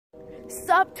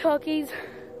Sup, turkeys?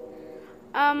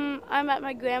 I'm at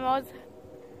my grandma's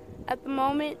at the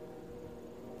moment,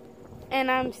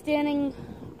 and I'm standing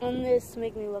on this to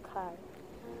make me look high.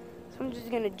 So I'm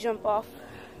just gonna jump off.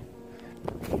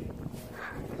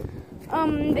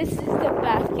 This is the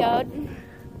backyard.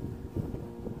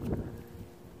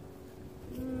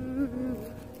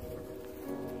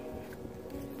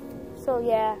 So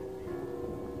yeah.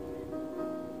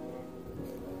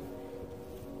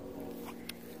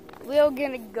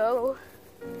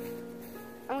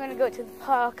 I'm gonna go to the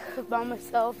park by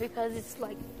myself because it's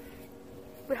like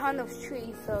behind those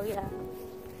trees, so yeah.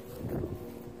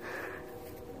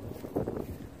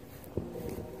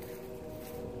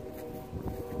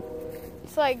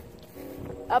 It's like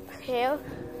up here,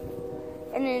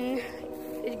 and then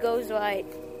it goes like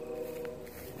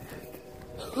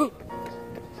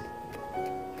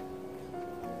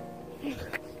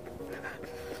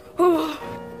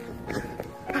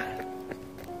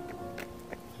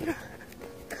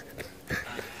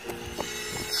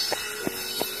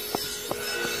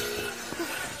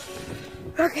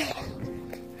okay.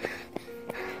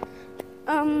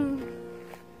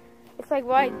 It's like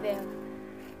right there.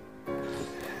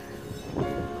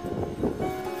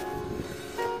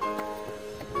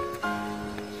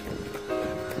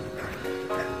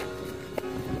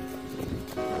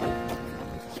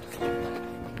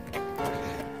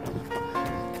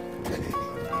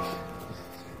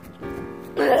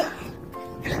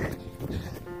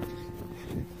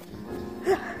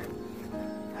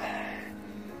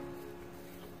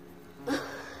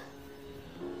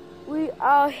 We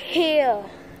are here.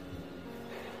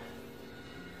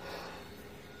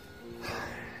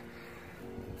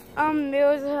 There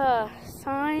was a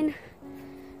sign,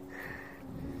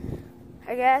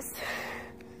 I guess.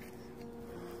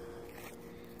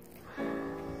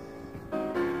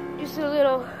 Just a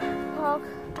little park,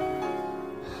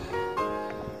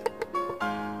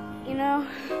 you know.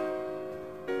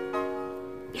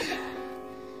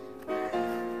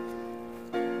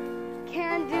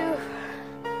 Can't do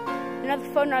another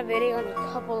Fortnite video in a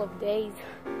couple of days.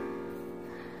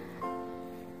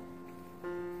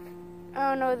 I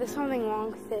don't know, there's something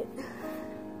wrong with it.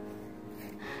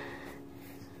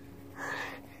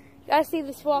 You guys see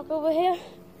this walk over here?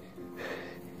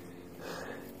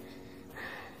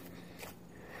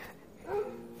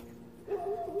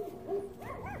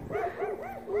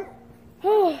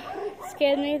 Oh,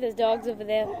 scared me. There's dogs over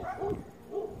there.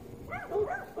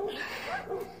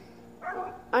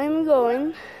 I'm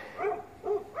going.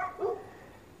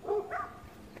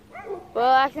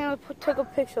 Well, I accidentally took a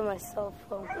picture of my cell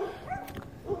phone.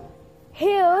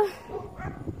 Here,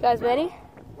 you guys ready?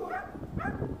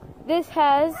 This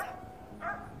has,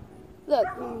 look.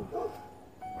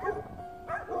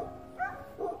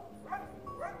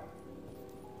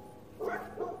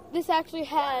 This actually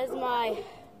has my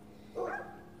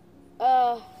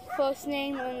first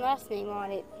name and last name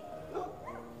on it.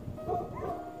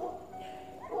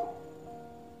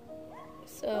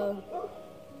 So,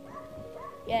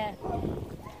 yeah.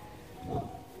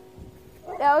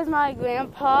 That was my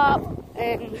grandpa,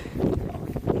 and he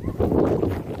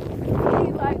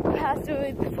like passed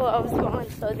away before I was born,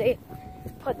 so they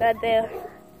put that there.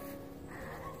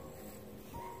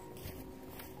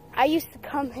 I used to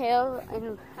come here,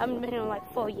 and I haven't been here in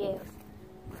like 4 years.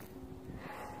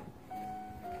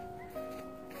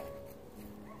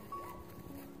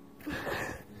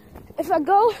 If I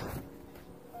go,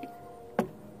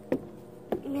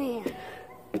 man,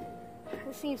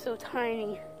 it seems so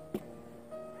tiny.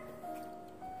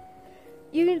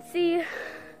 You can see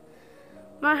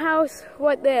my house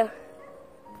right there.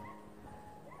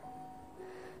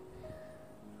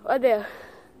 Right there.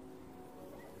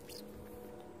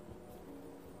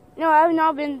 No, I've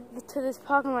not been to this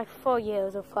park in like 4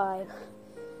 years or 5.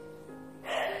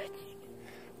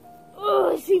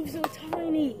 Oh, it seems so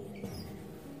tiny.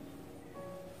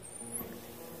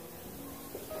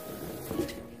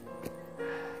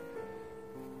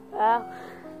 Wow.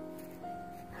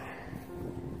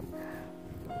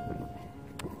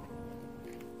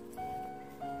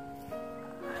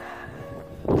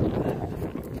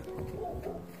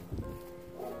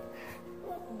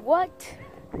 What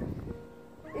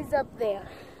is up there?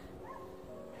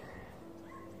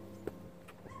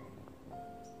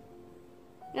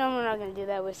 No, I'm not gonna do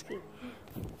that, Whiskey.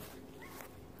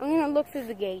 I'm gonna look through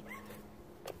the gate.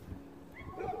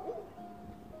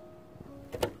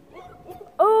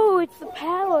 Oh, it's the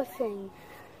power thing.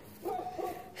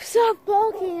 Stop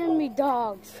barking at me,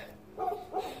 dogs.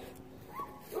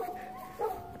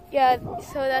 Yeah,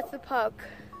 so that's the park.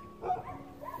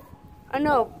 I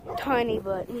know, tiny,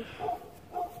 but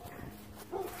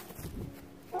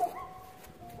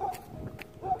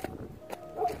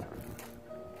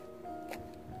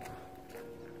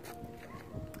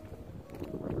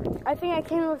think I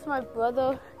came with my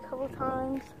brother a couple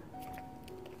times.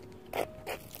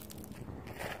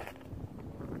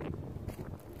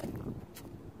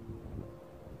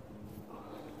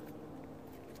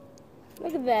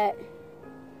 Look at that.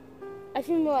 I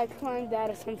seem to like climb that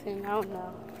or something. I don't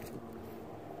know.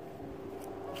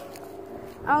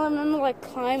 I remember like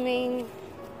climbing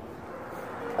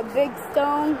a big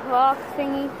stone rock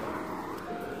thingy,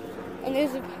 and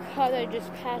there's a car that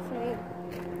just passed me.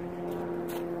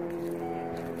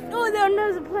 Oh,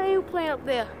 there's a plane up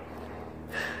there.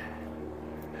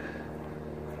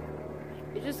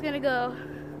 You're just gonna go.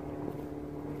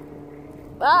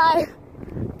 Bye.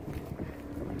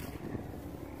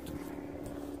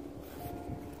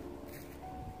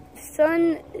 The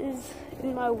sun is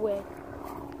in my way.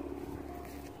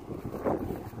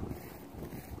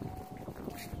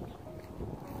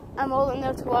 I'm old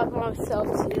enough to walk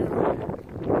myself too.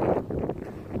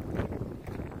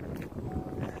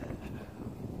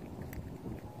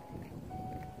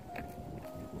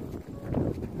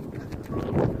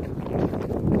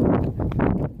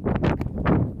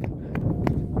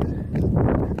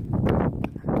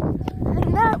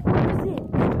 And that was it.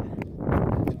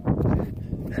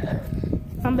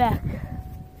 I'm back.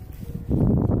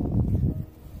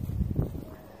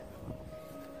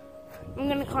 I'm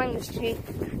gonna climb this tree.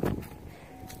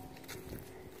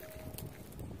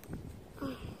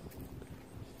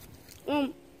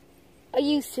 I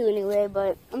used to anyway,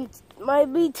 but it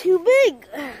might be too big.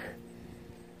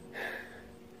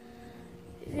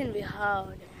 It's gonna be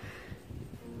hard.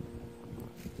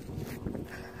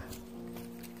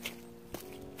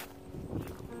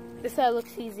 This side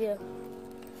looks easier.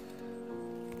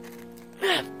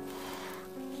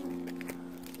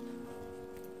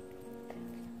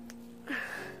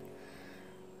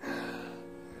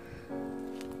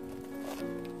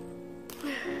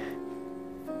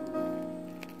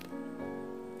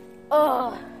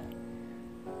 Oh.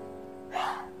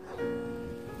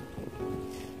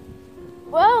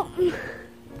 Well,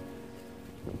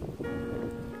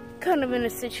 kind of in a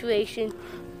situation.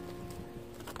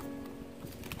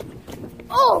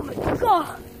 Oh my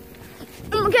God.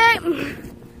 Okay.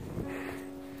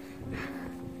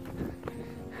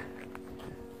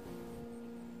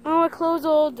 Oh, my clothes are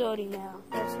all dirty now.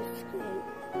 That's just great.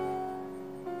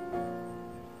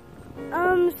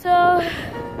 So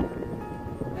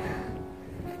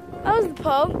that was the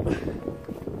pub.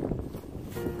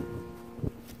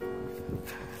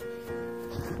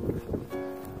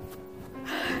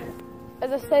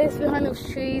 As I say, it's behind those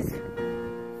trees,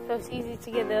 so it's easy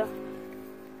to get there.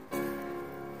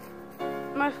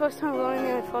 My first time going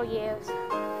there in 4 years.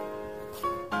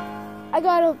 I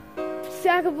got a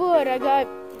sack of wood, I got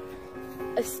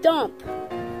a stump,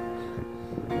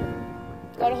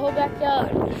 got a whole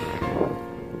backyard.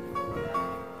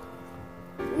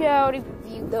 Yeah, I already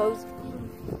reviewed those.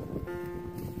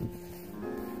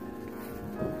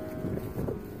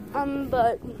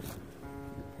 But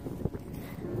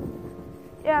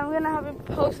yeah, I'm gonna have it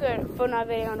posted for not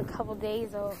video in a couple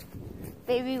days or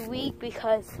maybe a week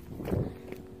because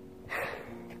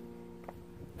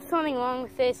there's something wrong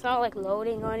with it. It's not like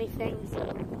loading or anything.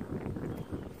 So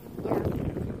yeah.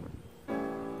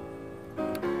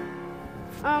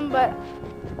 But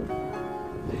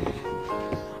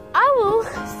I will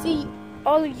see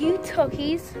all of you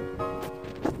turkeys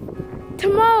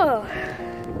tomorrow.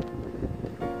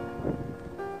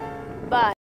 Bye.